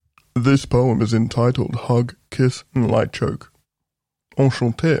This poem is entitled Hug, Kiss, and Light Choke.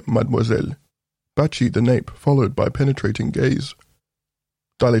 Enchanté, mademoiselle. Batchy the nape, followed by penetrating gaze.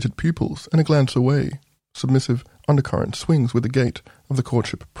 Dilated pupils and a glance away. Submissive undercurrent swings with the gait of the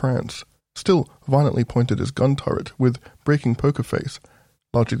courtship prance. Still violently pointed as gun turret with breaking poker face.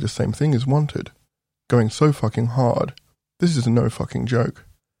 Largely the same thing is wanted. Going so fucking hard. This is no fucking joke.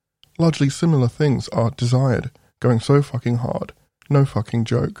 Largely similar things are desired. Going so fucking hard. No fucking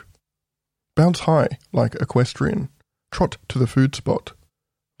joke. Bounce high like equestrian. Trot to the food spot.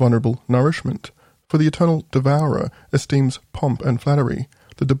 Vulnerable nourishment. For the eternal devourer esteems pomp and flattery.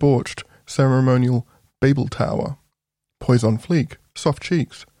 The debauched ceremonial Babel tower. Poise on fleek. Soft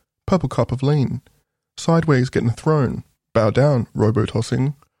cheeks. Purple cup of lean. Sideways getting thrown. Bow down,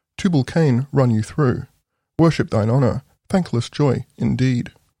 robo-tossing. Tubal Cain run you through. Worship thine honour. Thankless joy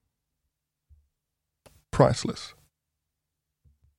indeed. Priceless.